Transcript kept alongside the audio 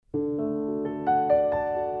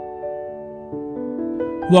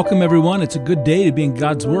Welcome, everyone. It's a good day to be in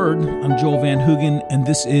God's Word. I'm Joel Van Hoogen, and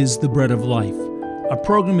this is The Bread of Life. Our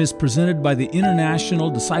program is presented by the International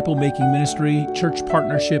Disciple-Making Ministry Church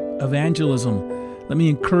Partnership Evangelism. Let me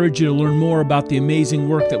encourage you to learn more about the amazing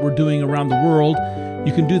work that we're doing around the world.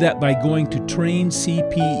 You can do that by going to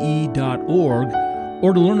traincpe.org,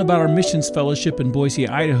 or to learn about our missions fellowship in Boise,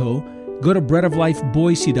 Idaho, go to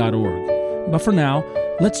breadoflifeboise.org. But for now,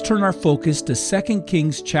 let's turn our focus to 2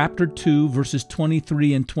 Kings chapter 2, verses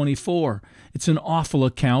 23 and 24. It's an awful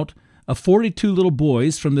account of 42 little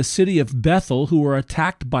boys from the city of Bethel who were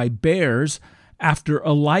attacked by bears after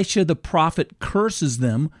Elisha the prophet curses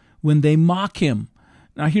them when they mock him.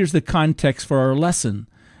 Now here's the context for our lesson.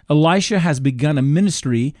 Elisha has begun a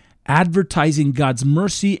ministry advertising God's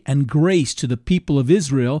mercy and grace to the people of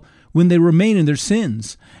Israel when they remain in their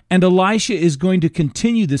sins. And Elisha is going to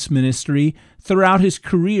continue this ministry throughout his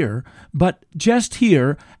career, but just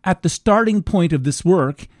here, at the starting point of this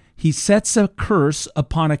work, he sets a curse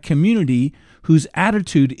upon a community whose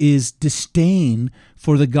attitude is disdain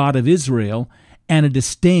for the God of Israel and a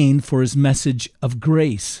disdain for his message of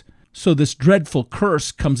grace. So this dreadful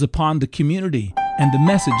curse comes upon the community, and the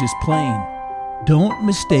message is plain. Don't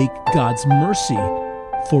mistake God's mercy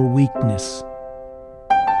for weakness.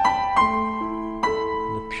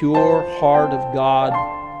 The pure heart of God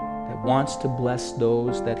that wants to bless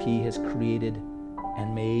those that He has created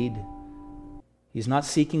and made. He's not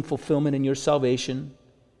seeking fulfillment in your salvation.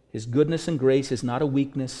 His goodness and grace is not a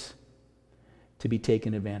weakness to be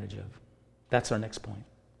taken advantage of. That's our next point.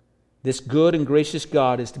 This good and gracious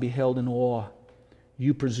God is to be held in awe.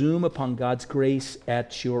 You presume upon God's grace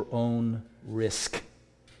at your own risk.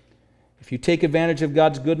 If you take advantage of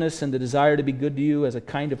God's goodness and the desire to be good to you as a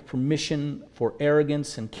kind of permission for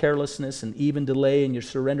arrogance and carelessness and even delay in your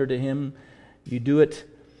surrender to Him, you do it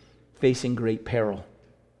facing great peril.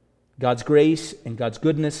 God's grace and God's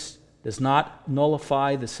goodness does not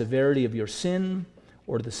nullify the severity of your sin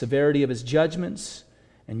or the severity of His judgments,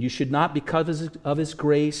 and you should not, because of His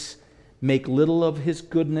grace, make little of His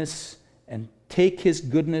goodness and take His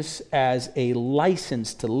goodness as a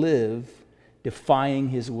license to live, defying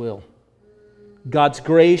His will. God's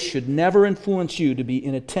grace should never influence you to be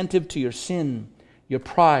inattentive to your sin, your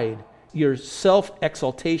pride, your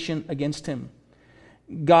self-exaltation against Him.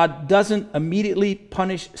 God doesn't immediately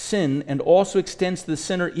punish sin and also extends to the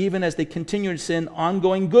sinner, even as they continue in sin,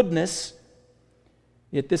 ongoing goodness.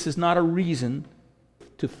 Yet this is not a reason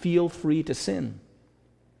to feel free to sin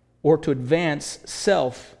or to advance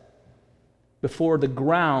self before the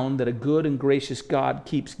ground that a good and gracious God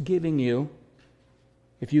keeps giving you.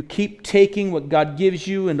 If you keep taking what God gives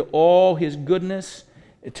you and all His goodness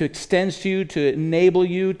to extend to you, to enable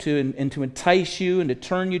you, and to entice you and to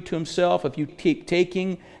turn you to Himself, if you keep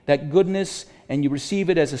taking that goodness and you receive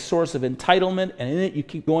it as a source of entitlement, and in it you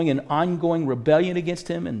keep going in ongoing rebellion against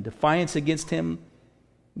Him and defiance against Him,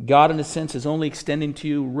 God, in a sense, is only extending to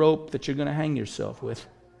you rope that you're going to hang yourself with.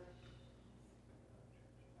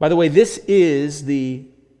 By the way, this is the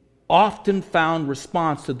often found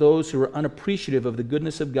response to those who are unappreciative of the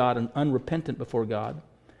goodness of God and unrepentant before God.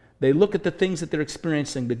 They look at the things that they're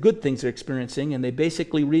experiencing, the good things they're experiencing, and they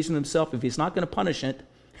basically reason to themselves, if He's not going to punish it,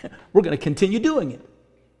 we're going to continue doing it.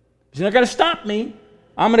 He's not going to stop me.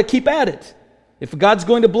 I'm going to keep at it. If God's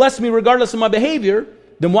going to bless me regardless of my behavior,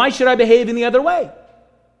 then why should I behave in the other way?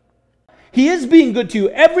 He is being good to you.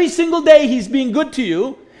 Every single day He's being good to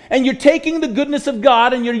you. And you're taking the goodness of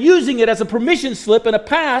God and you're using it as a permission slip and a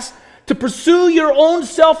pass to pursue your own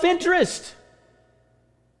self-interest.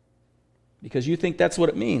 Because you think that's what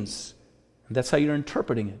it means. And that's how you're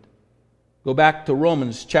interpreting it. Go back to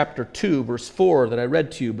Romans chapter 2, verse 4 that I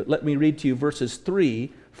read to you, but let me read to you verses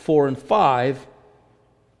 3, 4, and 5.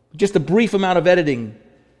 Just a brief amount of editing.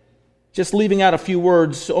 Just leaving out a few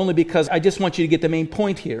words only because I just want you to get the main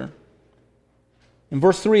point here. In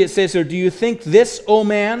verse 3 it says there, "Do you think this, O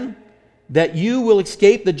man, that you will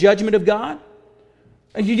escape the judgment of God?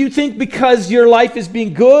 And do you think because your life is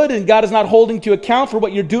being good and God is not holding to account for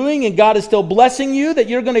what you're doing and God is still blessing you that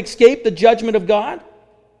you're going to escape the judgment of God?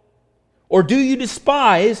 Or do you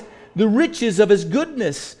despise the riches of His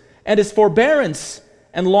goodness and His forbearance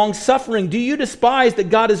and long-suffering? Do you despise that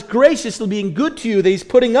God is graciously being good to you, that He's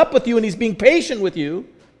putting up with you and He's being patient with you,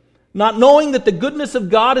 not knowing that the goodness of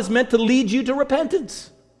God is meant to lead you to repentance?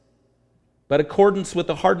 But in accordance with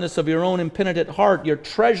the hardness of your own impenitent heart, you're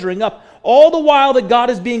treasuring up, all the while that God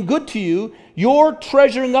is being good to you, you're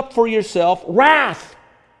treasuring up for yourself wrath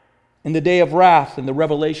in the day of wrath and the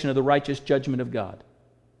revelation of the righteous judgment of God."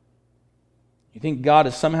 You think God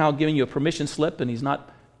is somehow giving you a permission slip and He's not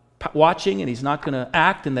watching and He's not going to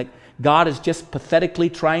act, and that God is just pathetically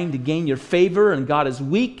trying to gain your favor and God is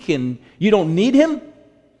weak and you don't need Him?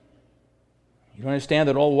 You don't understand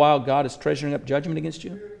that all the while God is treasuring up judgment against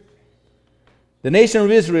you? The nation of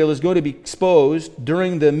Israel is going to be exposed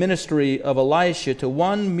during the ministry of Elisha to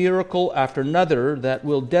one miracle after another that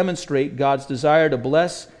will demonstrate God's desire to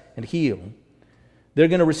bless and heal. They're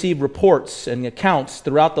going to receive reports and accounts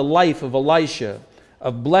throughout the life of Elisha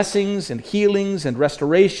of blessings and healings and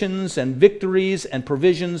restorations and victories and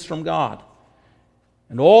provisions from God.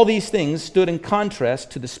 And all these things stood in contrast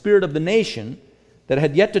to the spirit of the nation that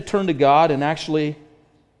had yet to turn to God and actually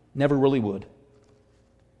never really would.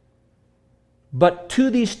 But to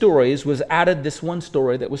these stories was added this one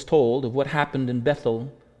story that was told of what happened in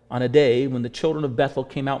Bethel on a day when the children of Bethel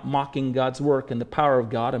came out mocking God's work and the power of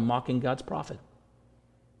God and mocking God's prophet.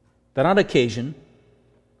 That on occasion,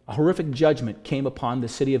 a horrific judgment came upon the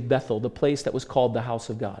city of Bethel, the place that was called the house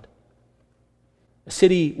of God. A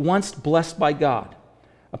city once blessed by God,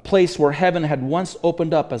 a place where heaven had once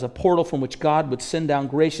opened up as a portal from which God would send down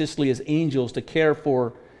graciously His angels to care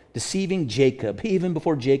for deceiving Jacob, even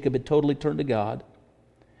before Jacob had totally turned to God.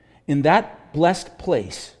 In that blessed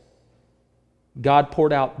place, God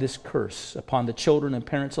poured out this curse upon the children and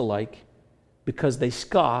parents alike because they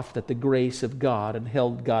scoffed at the grace of God and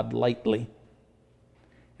held God lightly.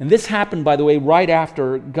 And this happened, by the way, right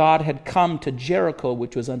after God had come to Jericho,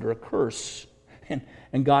 which was under a curse.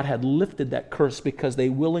 And God had lifted that curse because they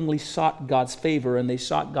willingly sought God's favor and they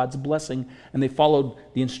sought God's blessing and they followed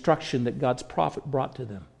the instruction that God's prophet brought to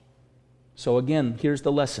them. So again, here's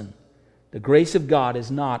the lesson. The grace of God is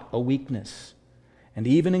not a weakness. And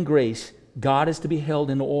even in grace, God is to be held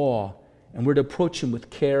in awe, and we're to approach Him with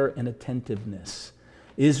care and attentiveness.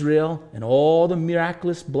 Israel and all the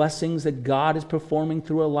miraculous blessings that God is performing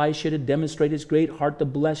through Elisha to demonstrate His great heart to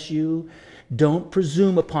bless you, don't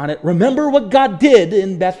presume upon it. Remember what God did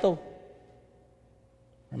in Bethel.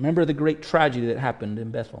 Remember the great tragedy that happened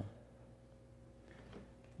in Bethel.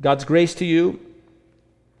 God's grace to you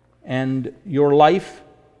and your life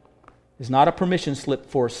is not a permission slip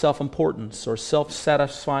for self-importance or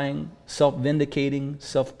self-satisfying, self-vindicating,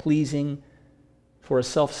 self-pleasing, for a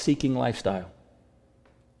self-seeking lifestyle.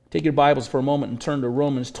 Take your Bibles for a moment and turn to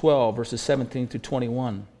Romans 12, verses 17 through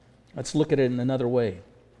 21. Let's look at it in another way.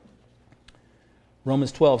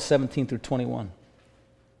 Romans 12, 17 through 21.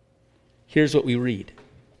 Here's what we read.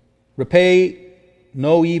 Repay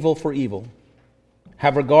no evil for evil.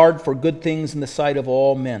 Have regard for good things in the sight of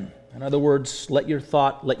all men. In other words, let your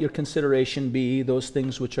thought, let your consideration be those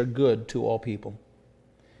things which are good to all people.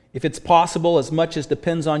 If it's possible, as much as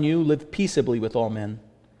depends on you, live peaceably with all men.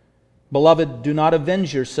 Beloved, do not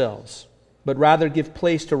avenge yourselves, but rather give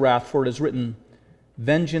place to wrath, for it is written,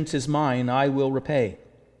 Vengeance is mine, I will repay,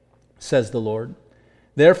 says the Lord.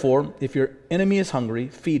 Therefore, if your enemy is hungry,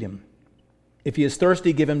 feed him. If he is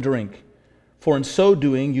thirsty, give him drink. For in so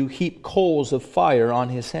doing, you heap coals of fire on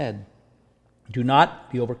his head. Do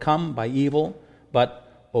not be overcome by evil,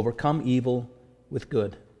 but overcome evil with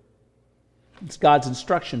good. It's God's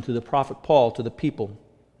instruction to the prophet Paul, to the people,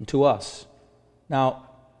 and to us. Now,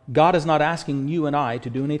 God is not asking you and I to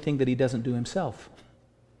do anything that He doesn't do Himself.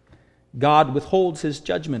 God withholds His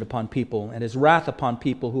judgment upon people and His wrath upon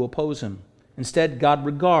people who oppose Him. Instead, God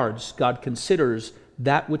regards, God considers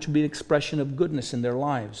that which would be an expression of goodness in their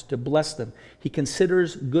lives, to bless them. He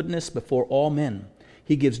considers goodness before all men.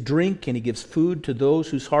 He gives drink and He gives food to those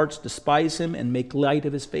whose hearts despise Him and make light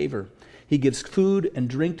of His favor. He gives food and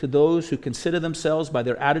drink to those who consider themselves by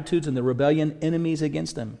their attitudes and their rebellion enemies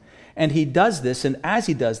against Him. And He does this, and as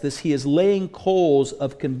He does this, He is laying coals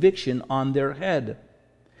of conviction on their head.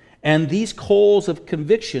 And these coals of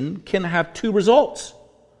conviction can have two results.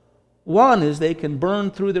 One is they can burn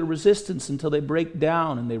through their resistance until they break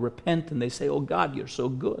down and they repent and they say, oh God, You're so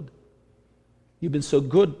good. You've been so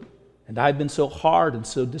good, and I've been so hard and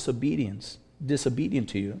so disobedient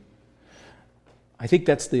to You. I think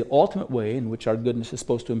that's the ultimate way in which our goodness is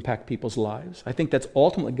supposed to impact people's lives. I think that's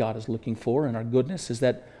ultimately God is looking for in our goodness, is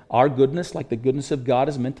that our goodness, like the goodness of God,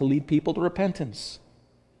 is meant to lead people to repentance.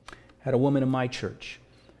 I had a woman in my church,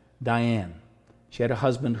 Diane. She had a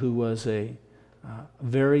husband who was a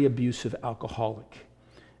very abusive alcoholic.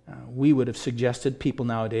 We would have suggested, people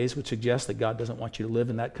nowadays would suggest that God doesn't want you to live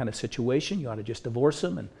in that kind of situation. You ought to just divorce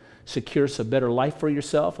him and secure a better life for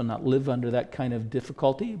yourself and not live under that kind of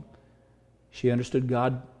difficulty. She understood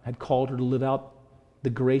God had called her to live out the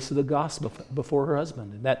grace of the gospel before her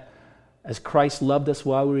husband, and that as Christ loved us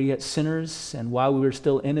while we were yet sinners and while we were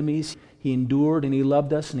still enemies, He endured and He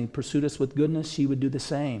loved us and He pursued us with goodness, she would do the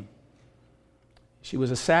same. She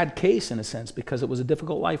was a sad case in a sense because it was a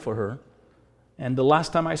difficult life for her. And the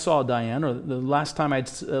last time I saw Diane, or the last time I'd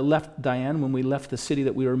left Diane, when we left the city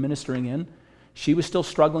that we were ministering in, she was still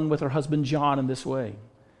struggling with her husband John in this way.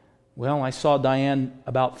 Well, I saw Diane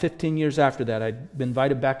about 15 years after that. I'd been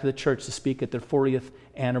invited back to the church to speak at their 40th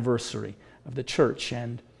anniversary of the church,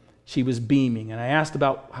 and she was beaming. And I asked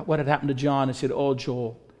about what had happened to John, and she said, "Oh,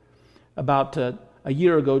 Joel, about a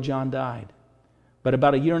year ago, John died. But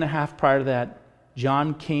about a year and a half prior to that,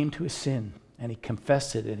 John came to his sin, and he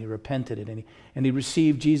confessed it, and he repented it, and he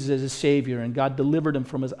received Jesus as his Savior, and God delivered him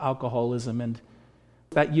from his alcoholism. And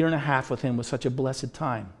that year and a half with him was such a blessed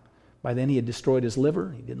time. By then he had destroyed his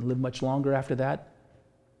liver. He didn't live much longer after that.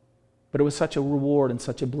 But it was such a reward and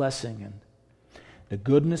such a blessing. And the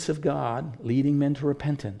goodness of God leading men to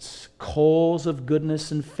repentance, coals of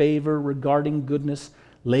goodness and favor regarding goodness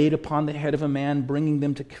laid upon the head of a man, bringing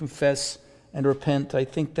them to confess and repent. I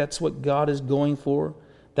think that's what God is going for.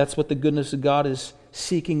 That's what the goodness of God is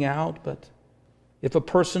seeking out. But if a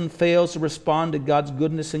person fails to respond to God's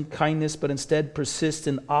goodness and kindness, but instead persists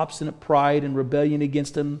in obstinate pride and rebellion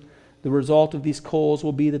against Him, the result of these coals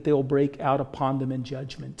will be that they will break out upon them in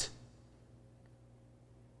judgment.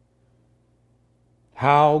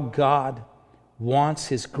 How God wants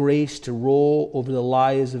His grace to roll over the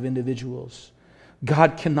lives of individuals.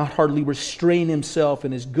 God cannot hardly restrain Himself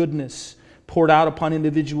in His goodness poured out upon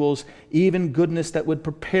individuals, even goodness that would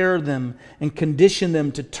prepare them and condition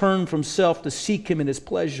them to turn from self to seek Him in His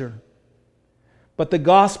pleasure. But the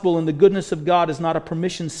gospel and the goodness of God is not a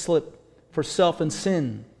permission slip for self and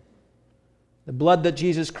sin. The blood that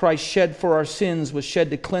Jesus Christ shed for our sins was shed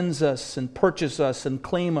to cleanse us and purchase us and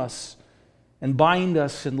claim us and bind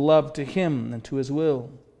us in love to Him and to His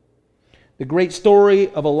will. The great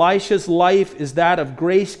story of Elisha's life is that of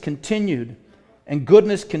grace continued and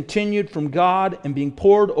goodness continued from God and being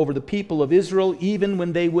poured over the people of Israel even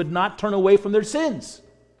when they would not turn away from their sins.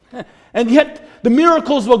 And yet the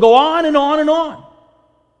miracles will go on and on and on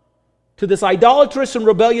to this idolatrous and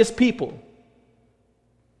rebellious people.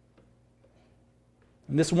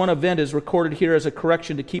 And this one event is recorded here as a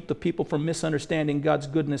correction to keep the people from misunderstanding God's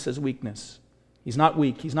goodness as weakness. He's not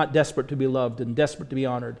weak. He's not desperate to be loved and desperate to be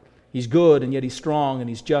honored. He's good, and yet He's strong, and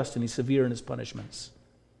He's just, and He's severe in His punishments.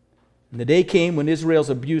 And the day came when Israel's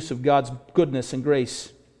abuse of God's goodness and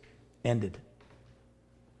grace ended.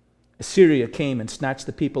 Assyria came and snatched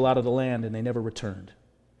the people out of the land, and they never returned.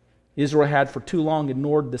 Israel had for too long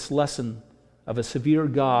ignored this lesson of a severe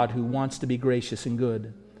God who wants to be gracious and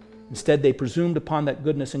good. Instead, they presumed upon that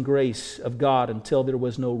goodness and grace of God until there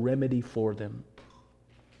was no remedy for them.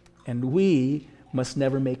 And we must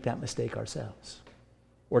never make that mistake ourselves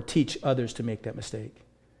or teach others to make that mistake.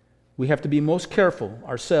 We have to be most careful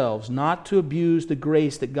ourselves not to abuse the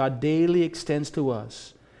grace that God daily extends to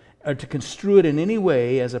us or to construe it in any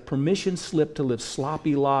way as a permission slip to live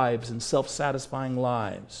sloppy lives and self-satisfying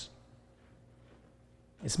lives.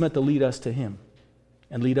 It's meant to lead us to Him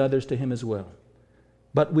and lead others to Him as well.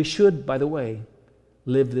 But we should, by the way,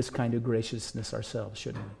 live this kind of graciousness ourselves,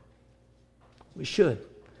 shouldn't we? We should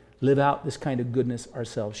live out this kind of goodness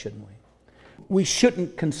ourselves, shouldn't we? We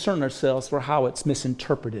shouldn't concern ourselves for how it's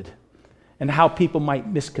misinterpreted and how people might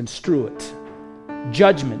misconstrue it.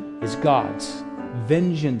 Judgment is God's.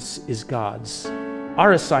 Vengeance is God's.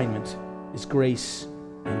 Our assignment is grace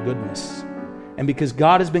and goodness. And because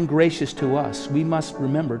God has been gracious to us, we must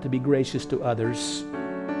remember to be gracious to others.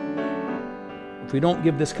 If we don't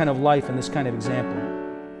give this kind of life and this kind of example,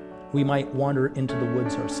 we might wander into the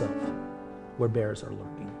woods ourselves where bears are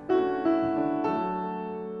lurking.